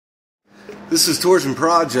This is Torsion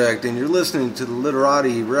Project, and you're listening to the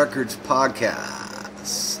Literati Records podcast.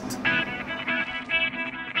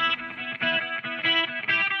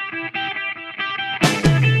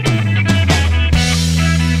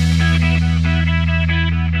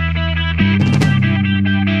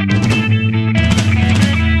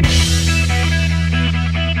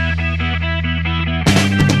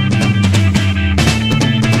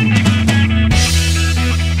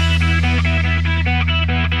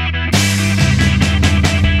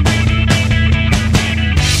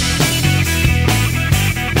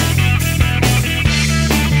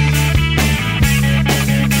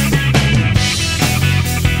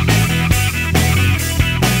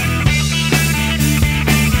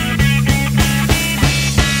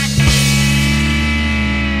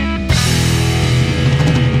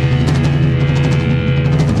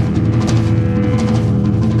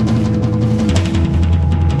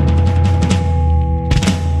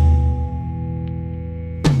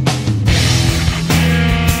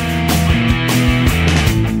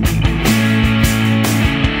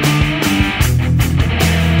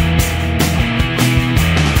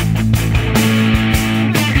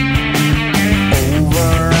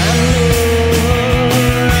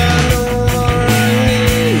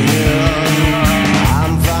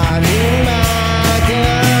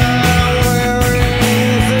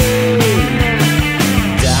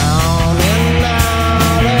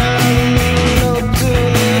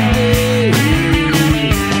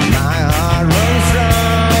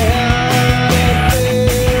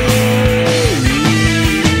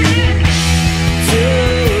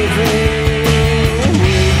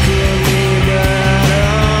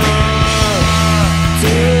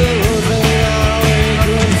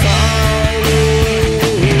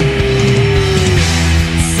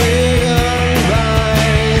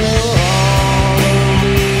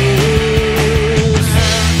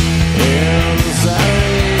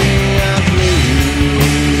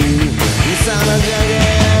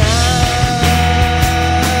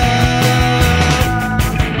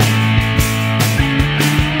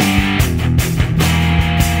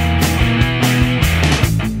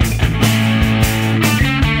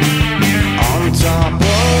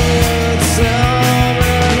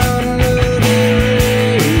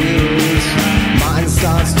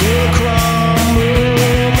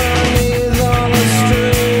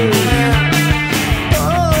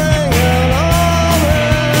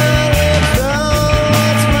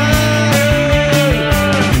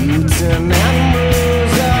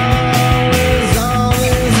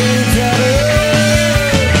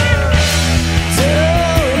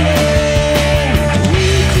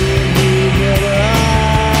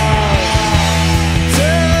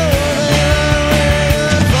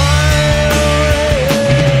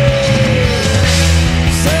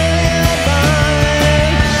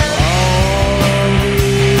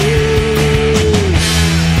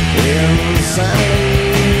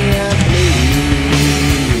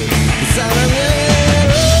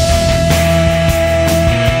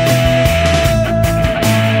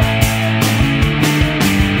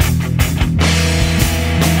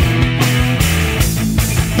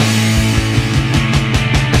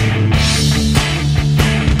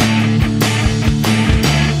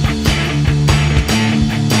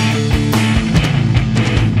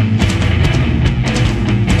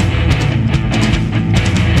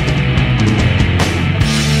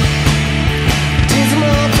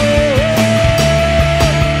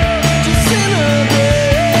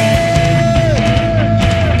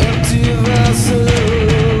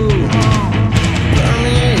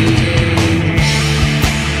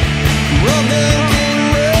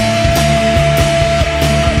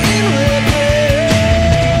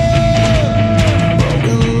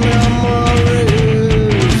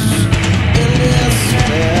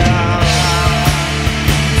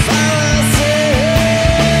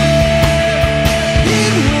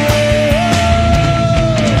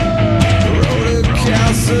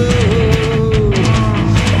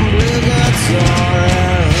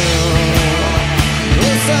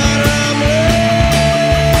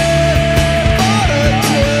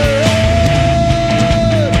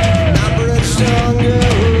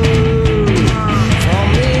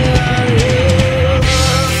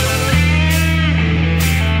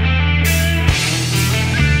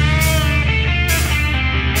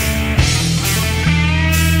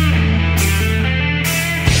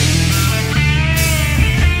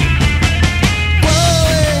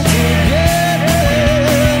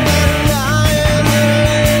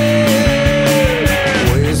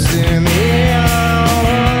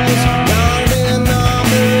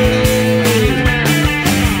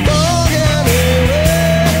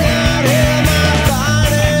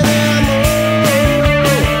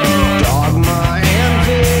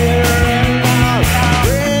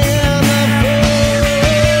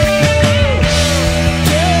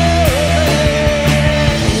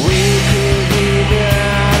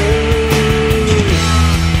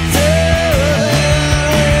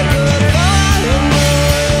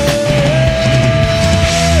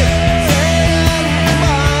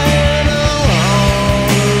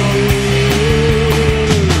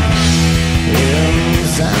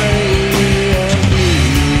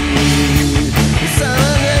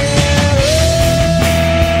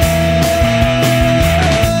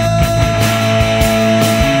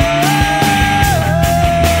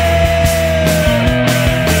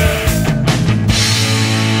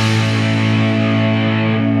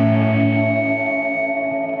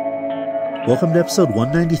 Welcome to episode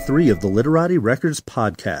 193 of the Literati Records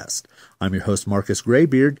podcast. I'm your host, Marcus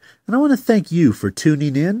Graybeard, and I want to thank you for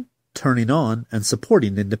tuning in, turning on, and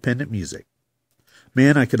supporting independent music.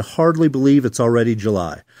 Man, I can hardly believe it's already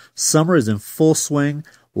July. Summer is in full swing,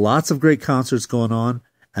 lots of great concerts going on,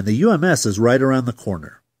 and the UMS is right around the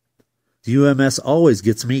corner. The UMS always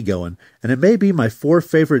gets me going, and it may be my 4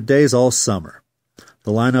 favorite days all summer.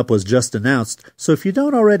 The lineup was just announced, so if you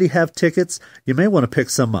don't already have tickets, you may want to pick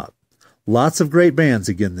some up. Lots of great bands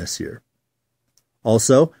again this year.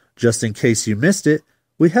 Also, just in case you missed it,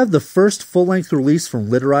 we have the first full-length release from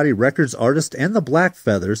Literati Records artist and the Black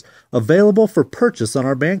Feathers available for purchase on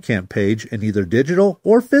our Bandcamp page in either digital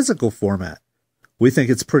or physical format. We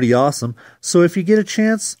think it's pretty awesome, so if you get a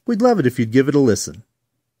chance, we'd love it if you'd give it a listen.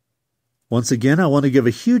 Once again, I want to give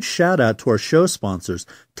a huge shout-out to our show sponsors,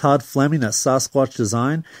 Todd Fleming at Sasquatch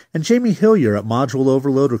Design and Jamie Hillier at Module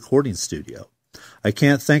Overload Recording Studio. I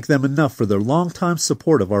can't thank them enough for their longtime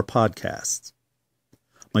support of our podcasts.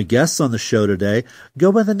 My guests on the show today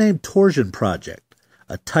go by the name Torsion Project,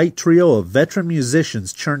 a tight trio of veteran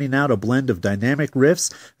musicians churning out a blend of dynamic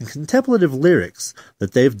riffs and contemplative lyrics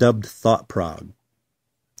that they've dubbed Thought-Prog.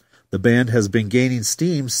 The band has been gaining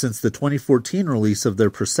steam since the 2014 release of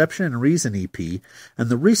their Perception and Reason EP and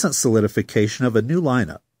the recent solidification of a new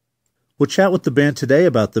lineup. We'll chat with the band today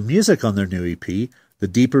about the music on their new EP, the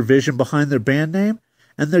deeper vision behind their band name,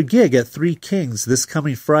 and their gig at Three Kings this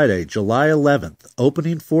coming Friday, July 11th,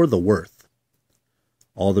 opening for The Worth.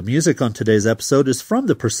 All the music on today's episode is from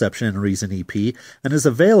the Perception and Reason EP and is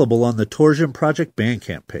available on the Torsion Project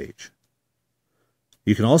Bandcamp page.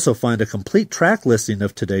 You can also find a complete track listing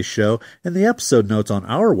of today's show in the episode notes on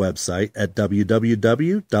our website at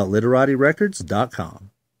www.literatirecords.com.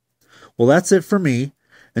 Well, that's it for me.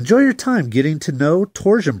 Enjoy your time getting to know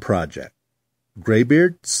Torsion Project.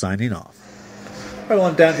 Graybeard signing off. All right, well,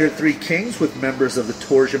 I'm down here at Three Kings with members of the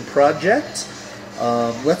Torsion Project.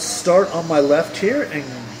 Let's start on my left here and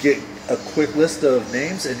get a quick list of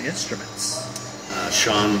names and instruments.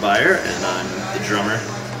 Sean Byer, and I'm the drummer.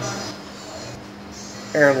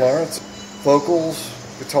 Aaron Lawrence, vocals,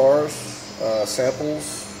 guitars,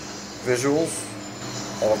 samples, visuals,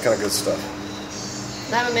 all that kind of good stuff.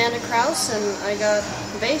 I'm Amanda Krause, and I got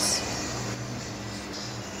bass.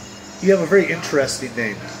 You have a very interesting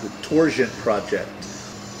name, the Torsion Project.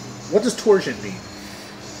 What does torsion mean?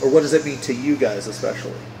 Or what does it mean to you guys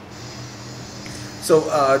especially? So,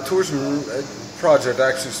 Torsion Project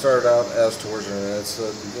actually started out as torsion. It's,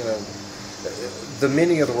 the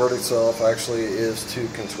meaning of the word itself actually is to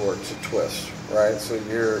contort, to twist, right? So you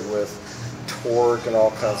hear it with torque and all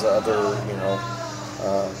kinds of other,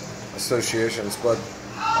 associations. But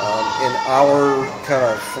in our kind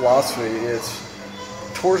of philosophy,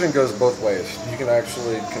 torsion goes both ways. You can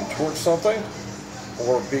actually contort something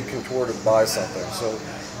or be contorted by something. So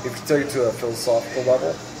if you take it to a philosophical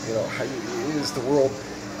level, is the world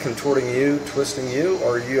contorting you, twisting you,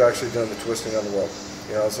 or are you actually doing the twisting of the world?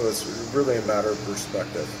 So it's really a matter of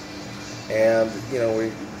perspective. And,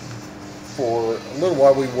 for a little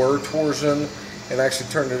while we were Torsion and actually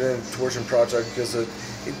turned it into Torsion Project because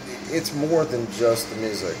it's more than just the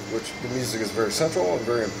music, which the music is very central and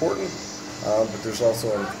very important. But there's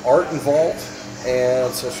also an art involved,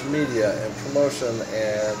 and social media, and promotion,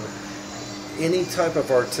 and any type of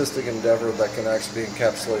artistic endeavor that can actually be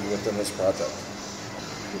encapsulated within this project.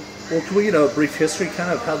 Well, can we get a brief history, kind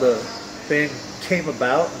of how the band came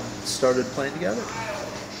about and started playing together?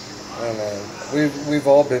 I don't know. We've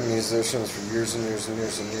all been musicians for years and years and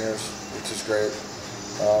years and years, which is great.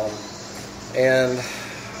 And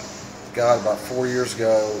about 4 years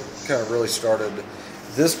ago, kind of really started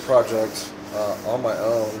this project on my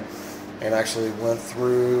own, and actually went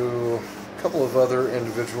through a couple of other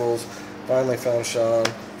individuals. Finally found Sean,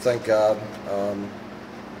 thank God.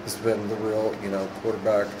 He's been the real,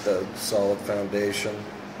 quarterback, the solid foundation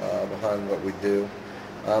behind what we do.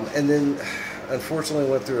 And then, unfortunately,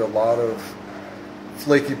 went through a lot of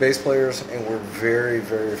flaky bass players, and we're very,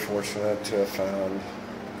 very fortunate to have found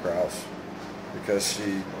Krause, because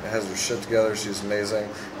she has her shit together. She's amazing,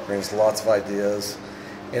 brings lots of ideas.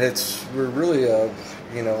 And we're really a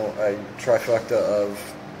trifecta of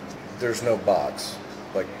there's no box.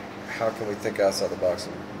 Like, how can we think outside the box?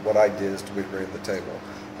 And what ideas do we bring to the table?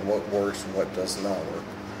 And what works and what does not work?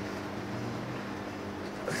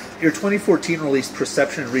 Your 2014 release,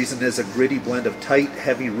 Perception and Reason, is a gritty blend of tight,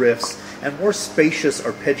 heavy riffs and more spacious,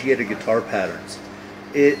 arpeggiated guitar patterns.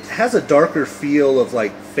 It has a darker feel of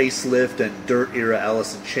like Facelift and Dirt-era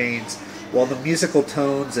Alice in Chains, while the musical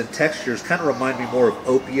tones and textures kind of remind me more of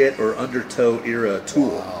Opiate or Undertow era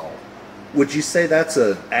Tool. Wow. Would you say that's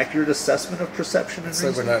an accurate assessment of perception and So we're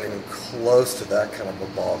reasoning? not even close to that kind of a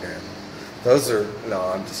ball game. Those are no,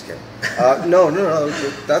 I'm just kidding. No.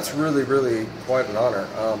 That's really, really quite an honor.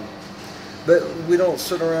 But we don't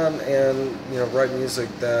sit around and write music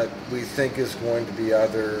that we think is going to be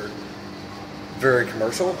either very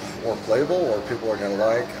commercial or playable or people are going to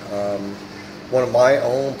like. One of my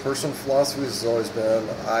own personal philosophies has always been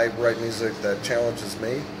I write music that challenges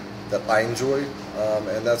me, that I enjoy,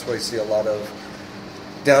 and that's why you see a lot of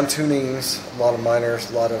down tunings, a lot of minors,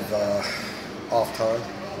 a lot of off time,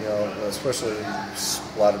 especially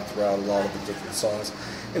splattered throughout a lot of the different songs.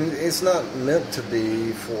 And it's not meant to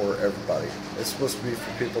be for everybody. It's supposed to be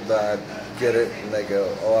for people that get it and they go,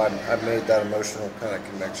 oh, I made that emotional kind of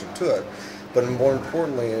connection to it. But more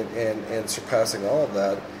importantly, in surpassing all of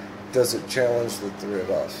that, does it challenge the three of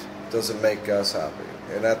us? Does it make us happy?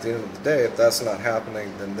 And at the end of the day, if that's not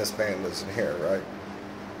happening, then this band isn't here, right?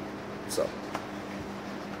 So.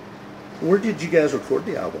 Where did you guys record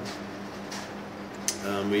the album?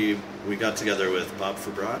 We got together with Bob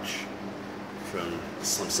Fabrach from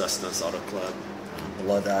Slim Cessna's Auto Club.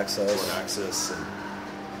 Blood Access. Blood Access. And,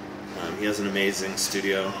 he has an amazing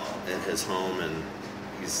studio at his home, and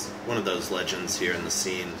he's one of those legends here in the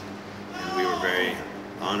scene. And we were very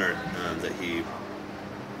honored that he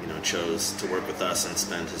chose to work with us and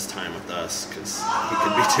spend his time with us, because he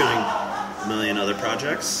could be doing a million other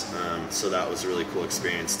projects. So that was a really cool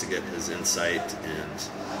experience to get his insight, and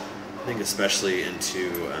I think especially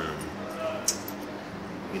into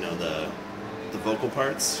the vocal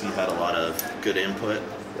parts. He had a lot of good input,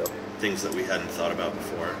 things that we hadn't thought about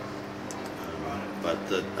before. But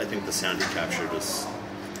I think the sound he captured was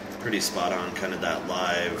pretty spot on, kind of that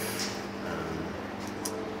live,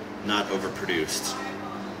 not overproduced.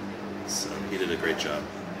 So he did a great job.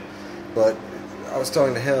 But I was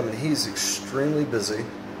talking to him, and he's extremely busy,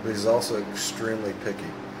 but he's also extremely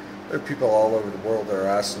picky. There are people all over the world that are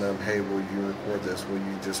asking him, hey, will you record this? Will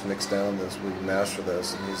you just mix down this? Will you master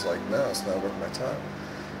this? And he's like, no, it's not worth my time.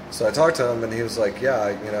 So I talked to him, and he was like, yeah,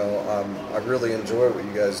 I really enjoy what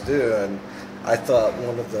you guys do. And I thought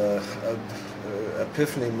one of the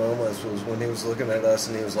epiphany moments was when he was looking at us,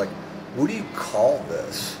 and he was like, what do you call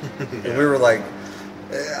this? And we were like,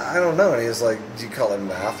 I don't know. And he was like, do you call it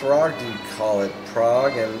math rock? Do you call it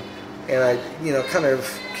prog? And I, kind of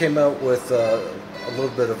came out with a little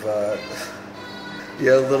bit of a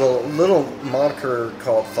little moniker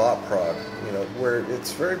called Thought-Prog, where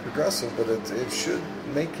it's very progressive, but it should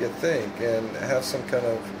make you think and have some kind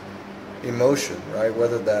of emotion, right?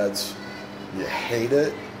 Whether that's you hate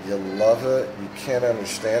it, you love it, you can't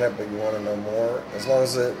understand it, but you want to know more, as long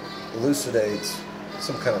as it elucidates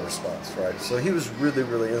some kind of response, right? So he was really,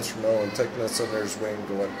 really instrumental in taking us under his wing,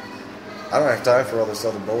 going, I don't have time for all this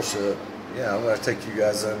other bullshit. Yeah, I'm going to take you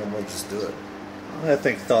guys in and we'll just do it. I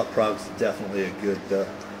think Thought-Prog's definitely a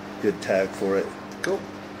good tag for it. Cool.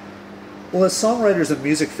 Well, as songwriters and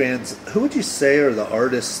music fans, who would you say are the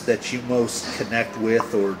artists that you most connect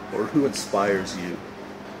with, or who inspires you?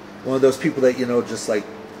 One of those people that, just like,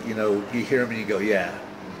 you hear them and you go, yeah,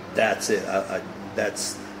 that's it.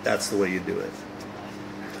 That's the way you do it.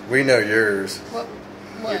 We know yours. What?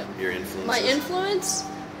 Your influence? My influence?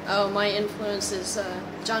 Oh, my influence is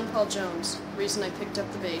John Paul Jones. Reason I picked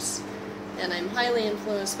up the bass. And I'm highly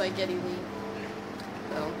influenced by Geddy Lee.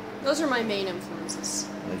 So, those are my main influences.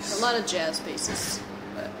 Nice. A lot of jazz basses,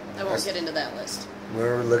 but I won't get into that list. We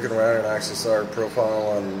were looking around and actually saw her profile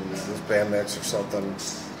on this band mix or something,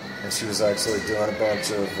 and she was actually doing a bunch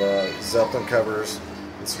of Zeppelin covers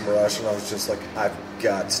and some Rush, and I was just like, I've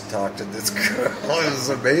got to talk to this girl. It was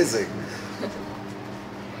amazing.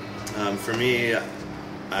 For me,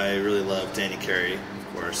 I really love Danny Carey,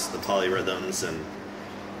 of course, the polyrhythms and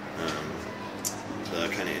the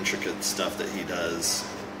kind of intricate stuff that he does.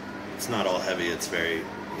 It's not all heavy, it's very,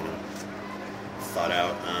 thought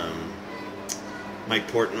out. Mike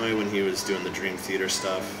Portnoy when he was doing the Dream Theater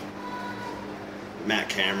stuff. Matt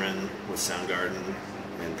Cameron with Soundgarden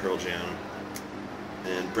and Pearl Jam.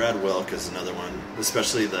 And Brad Wilk is another one,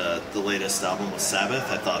 especially the latest album with Sabbath.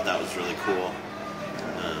 I thought that was really cool.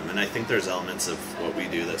 And I think there's elements of what we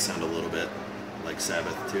do that sound a little bit like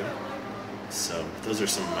Sabbath too. So those are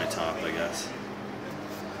some of my top, I guess.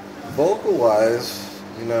 Vocal-wise,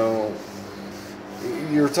 you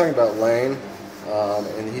were talking about Lane,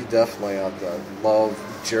 and he definitely, I love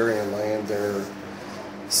Jerry and Lane, their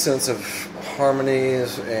sense of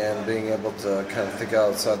harmonies and being able to kind of think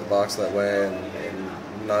outside the box that way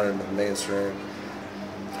and not in the mainstream.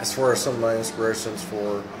 As far as some of my inspirations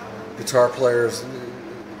for guitar players,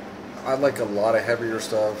 I like a lot of heavier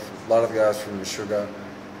stuff. A lot of the guys from Sugar.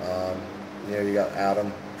 You got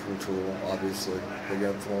Adam from Tool, obviously, big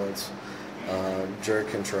influence. Jerry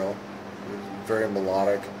Cantrell, very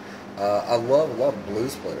melodic. I love a lot of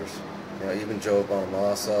blues players. You know, even Joe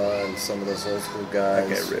Bonamassa and some of those old school guys.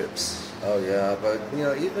 That guy rips. Oh yeah, but you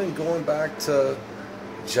know, even going back to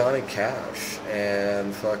Johnny Cash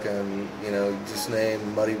and fucking, you know, just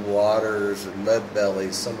name Muddy Waters or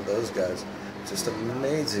Leadbelly, some of those guys. Just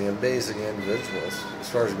amazing individuals as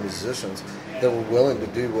far as musicians that were willing to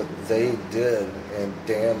do what they did and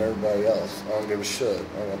damn everybody else. I don't give a shit.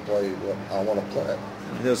 I'm going to play what I want to play.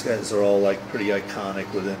 I mean, those guys are all like pretty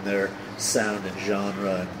iconic within their sound and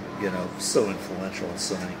genre, and you know, so influential in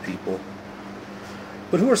so many people.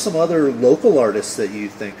 But who are some other local artists that you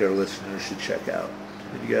think our listeners should check out?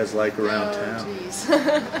 That you guys like around town?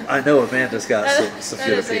 Jeez. I know Amanda's got some that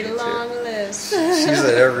good is opinions a long here. list. She's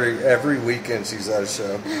at every weekend she's at a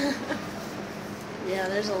show. Yeah,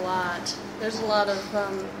 there's a lot. There's a lot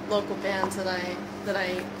of local bands that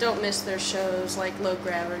I don't miss their shows, like Low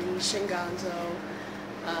Gravity, Shinganzo,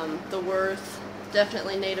 The Worth.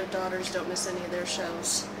 Definitely Native Daughters, don't miss any of their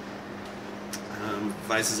shows.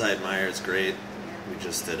 Vices I Admire is great. We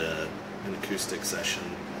just did an acoustic session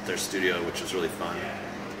at their studio, which was really fun.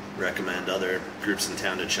 Recommend other groups in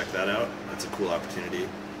town to check that out. That's a cool opportunity.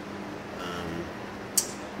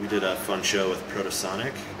 We did a fun show with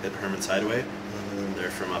Protosonic at Herman's Hideaway. They're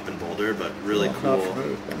from up in Boulder, but really cool.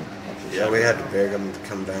 Yeah, we had to beg them to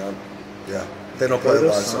come down. Yeah, they don't play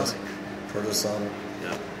license. Protosonic.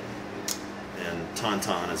 Yeah. And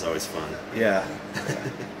Tauntaun is always fun. Yeah,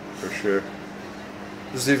 for sure.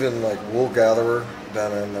 There's even like Wool Gatherer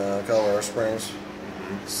down in Colorado Springs.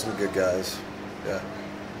 Some good guys. Yeah.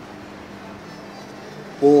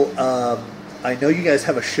 Well, I know you guys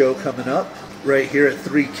have a show coming up right here at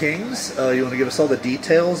Three Kings. You want to give us all the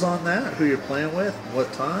details on that? Who you're playing with?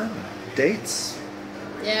 What time? Dates?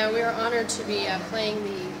 Yeah, we are honored to be playing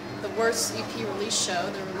the Worth's EP release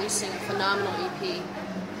show. They're releasing a phenomenal EP.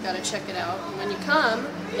 Got to check it out. And when you come,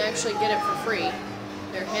 you actually get it for free.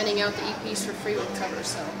 They're handing out the EPs for free with covers,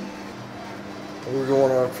 so. We're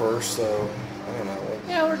going on first, so I don't know. What,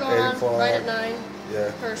 Yeah, we're going 8 on o'clock. right at 9.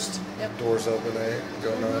 Yeah. First. Yep. Doors open 8,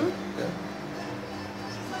 go 9. Yeah.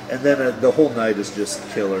 And then the whole night is just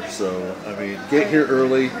killer. So, I mean, get here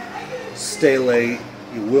early, stay late.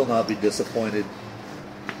 You will not be disappointed.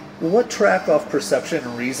 Well, what track off Perception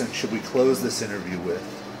and Reason should we close this interview with?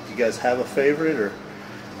 You guys have a favorite or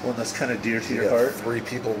one that's kind of dear to your heart? 3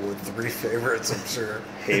 people with 3 favorites, I'm sure.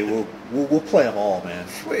 Hey, we'll play them all, man.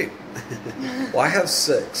 Sweet. Well, I have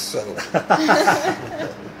 6, so.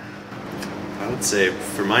 I would say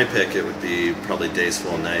for my pick, it would be probably Days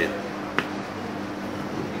Full of Night.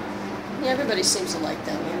 Yeah, everybody seems to like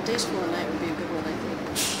that one. Days Full of Night would be a good one, I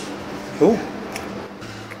think. Cool.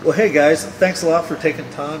 Well, hey guys, thanks a lot for taking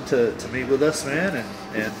time to meet with us, man,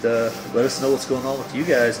 and let us know what's going on with you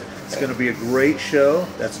guys. It's going to be a great show.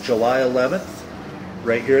 That's July 11th,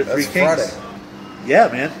 right here at Three Kings. Friday. Yeah,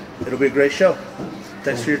 man, it'll be a great show.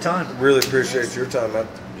 Thanks for your time. Really appreciate your time, man.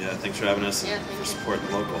 Yeah, thanks for having us Yeah, and thank for you.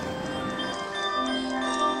 supporting local.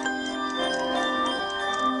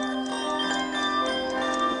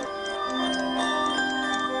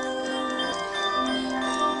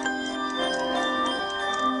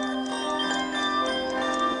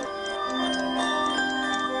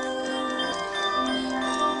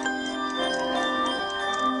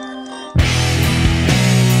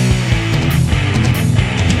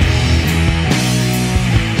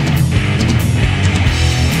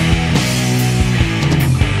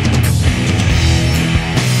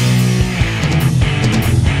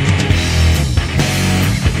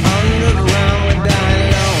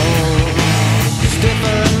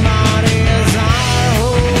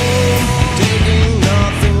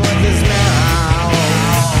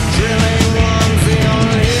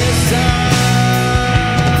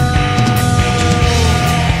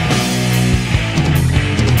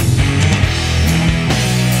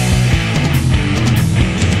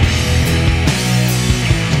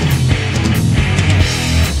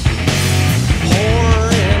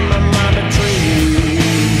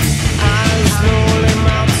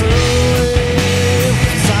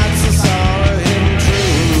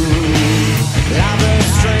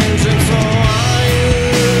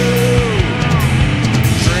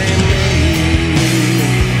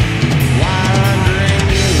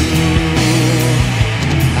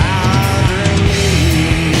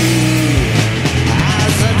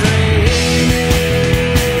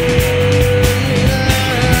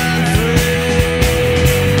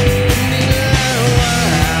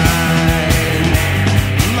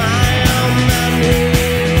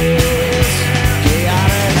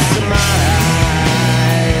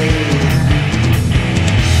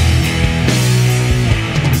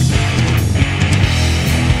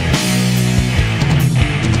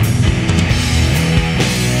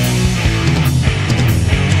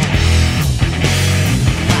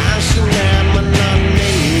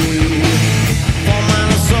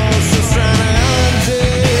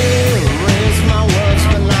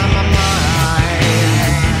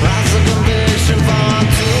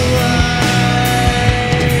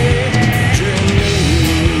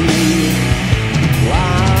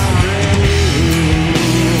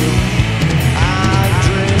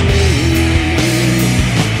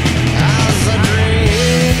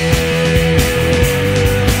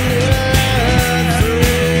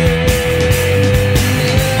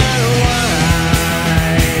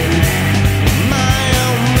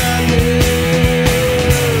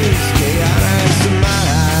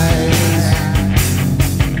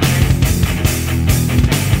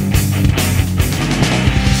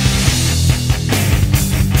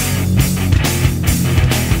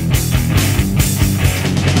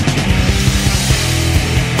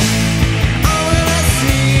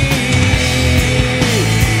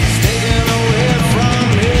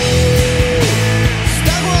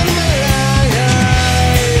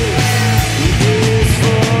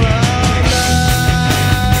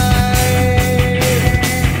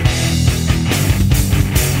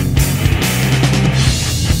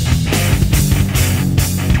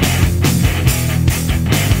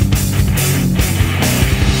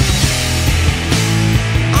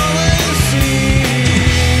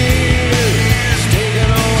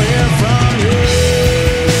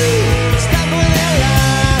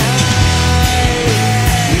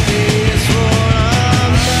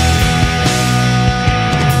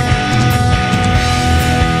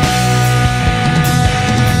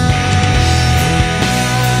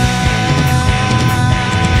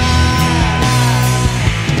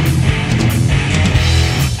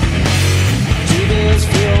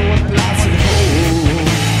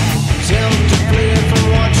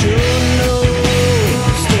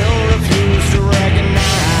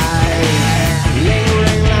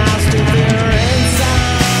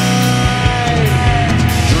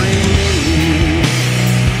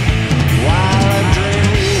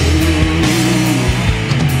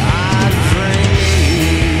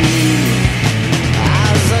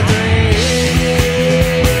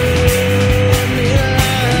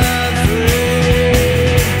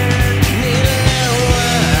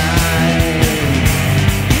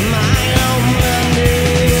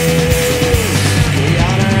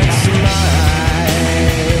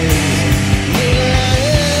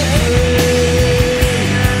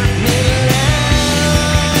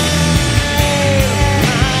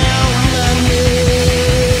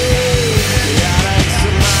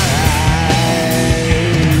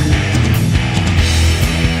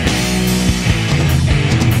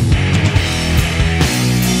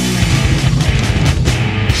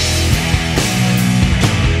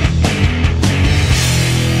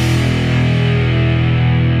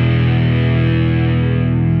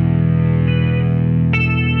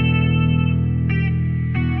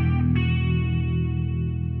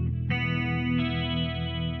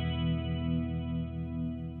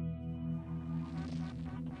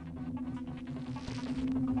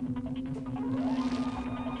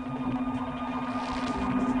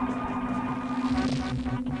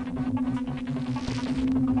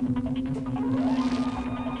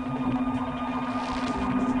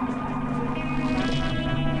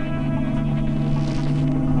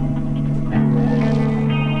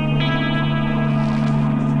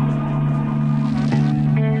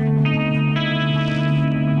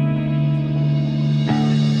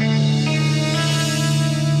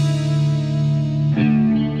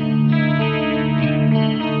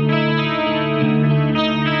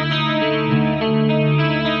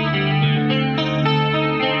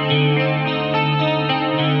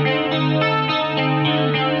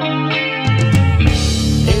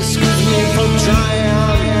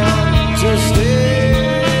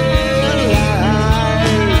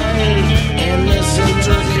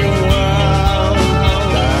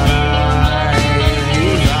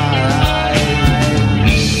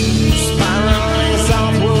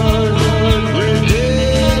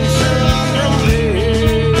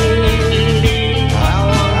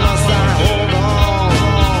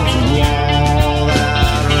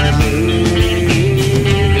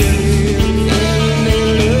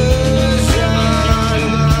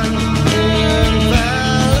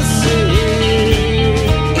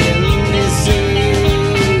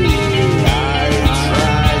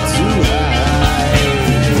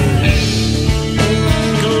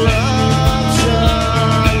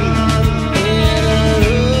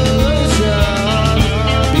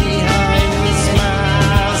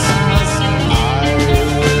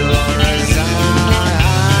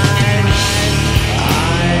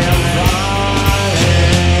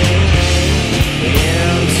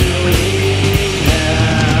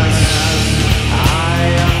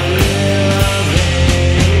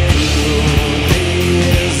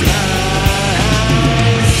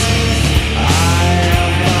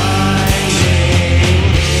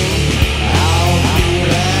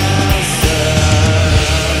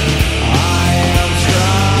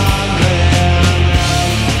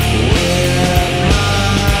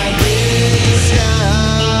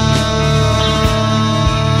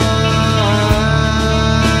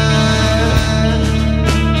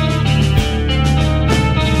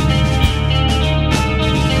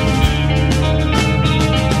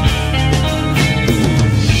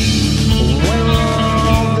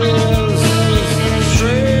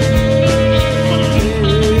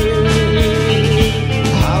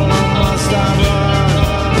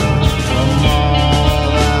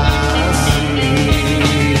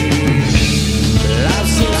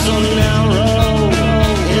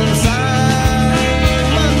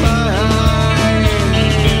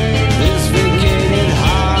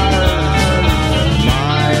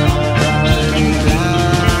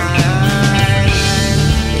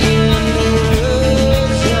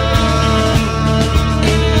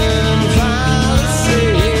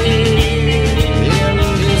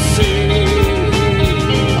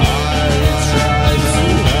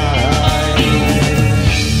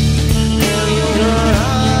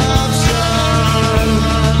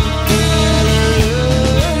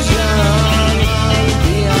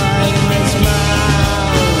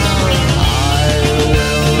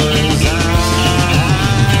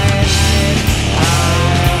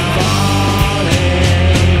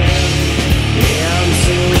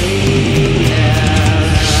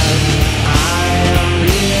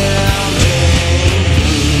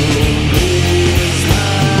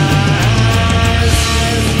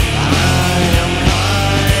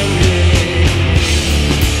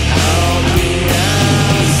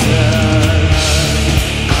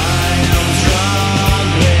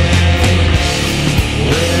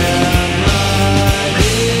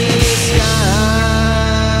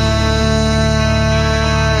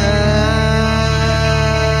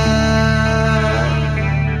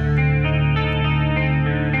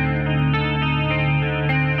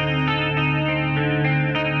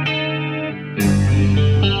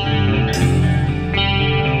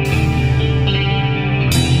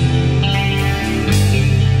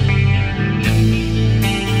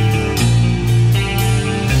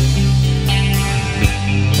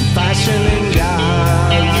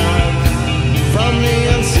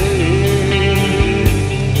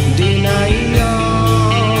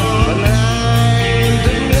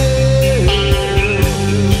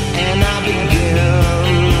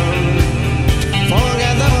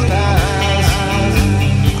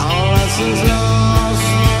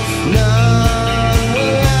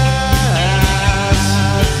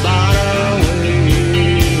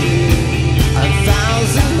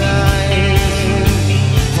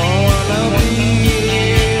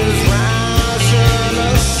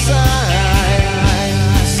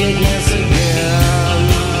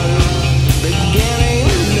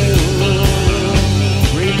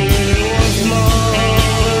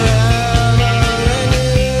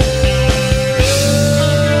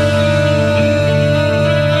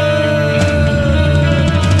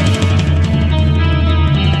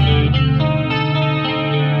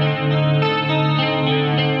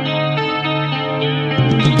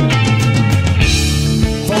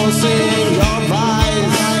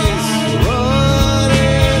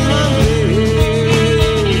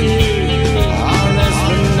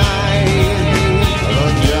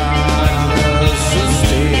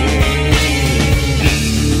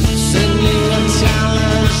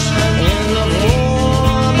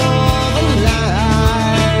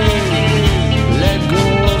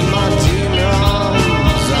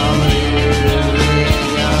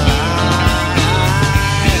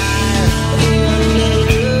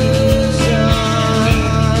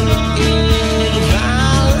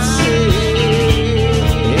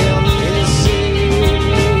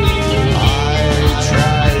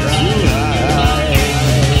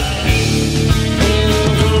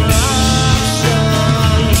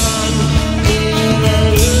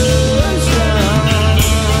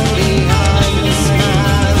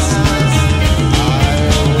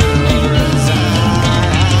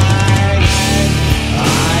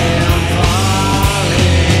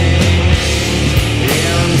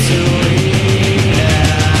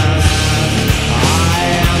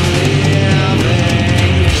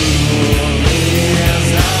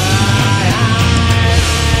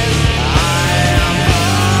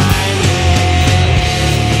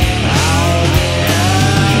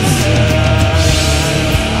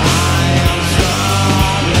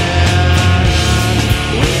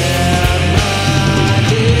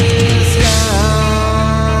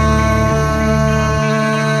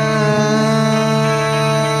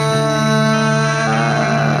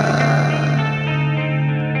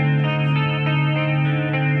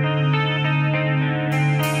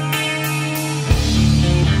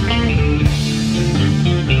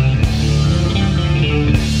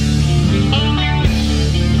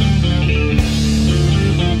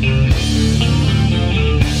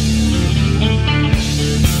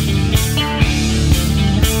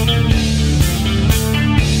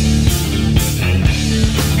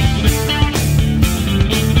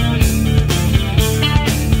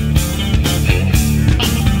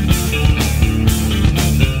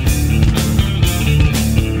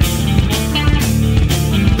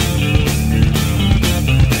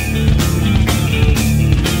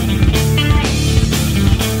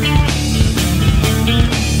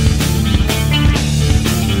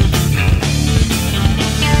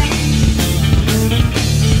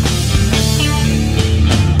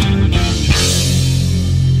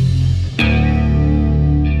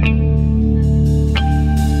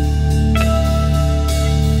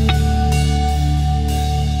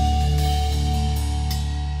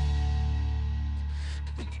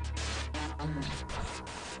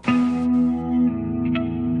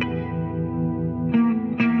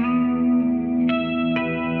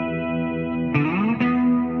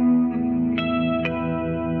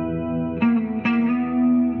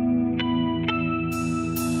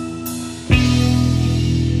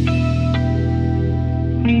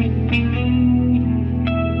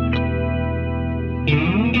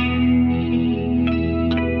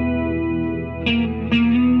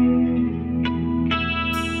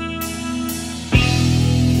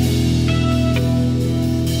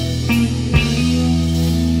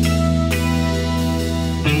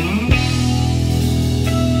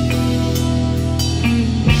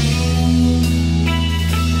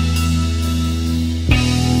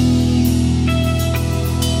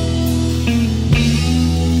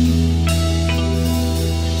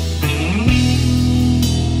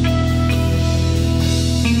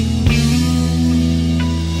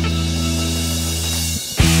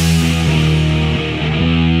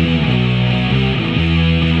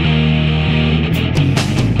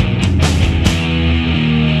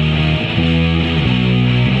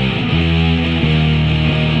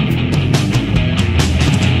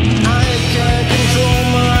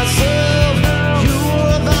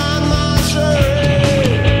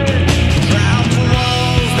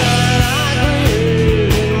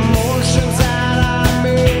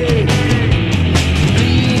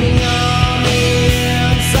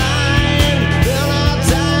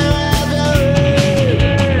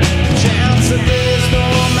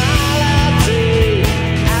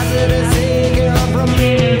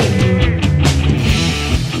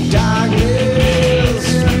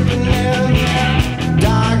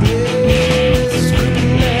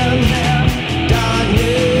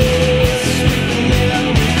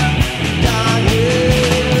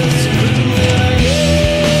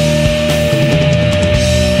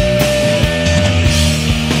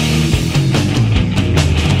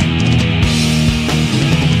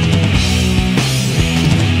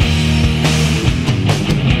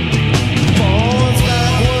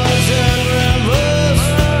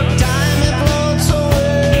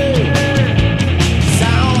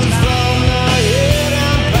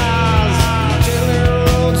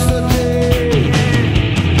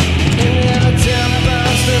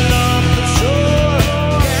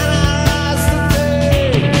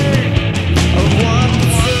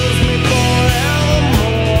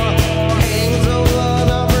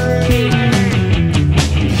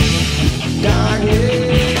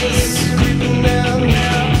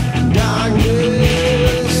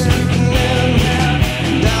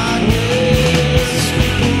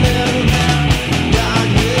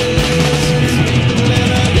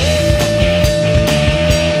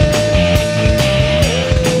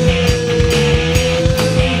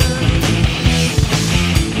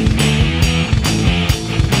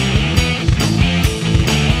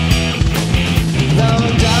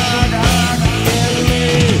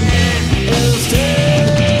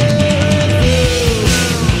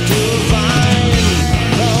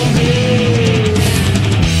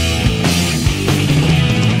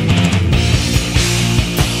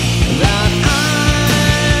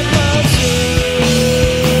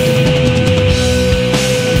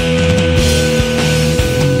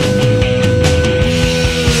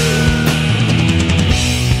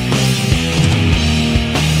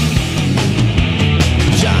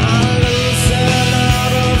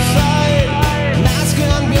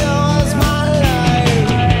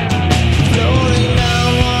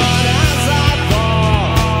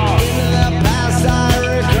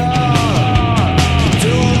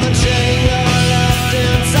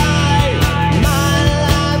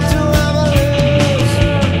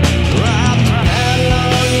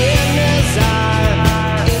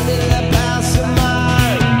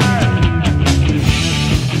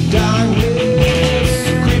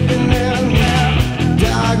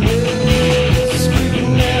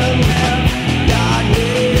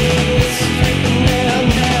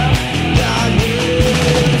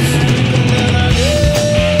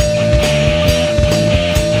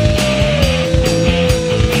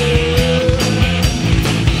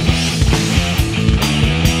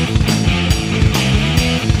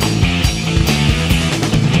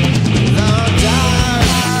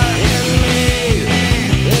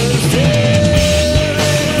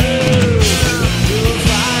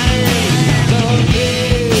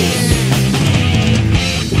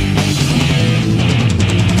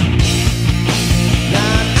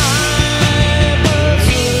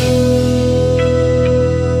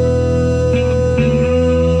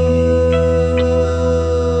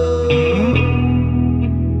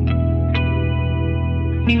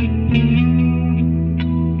 Thank you.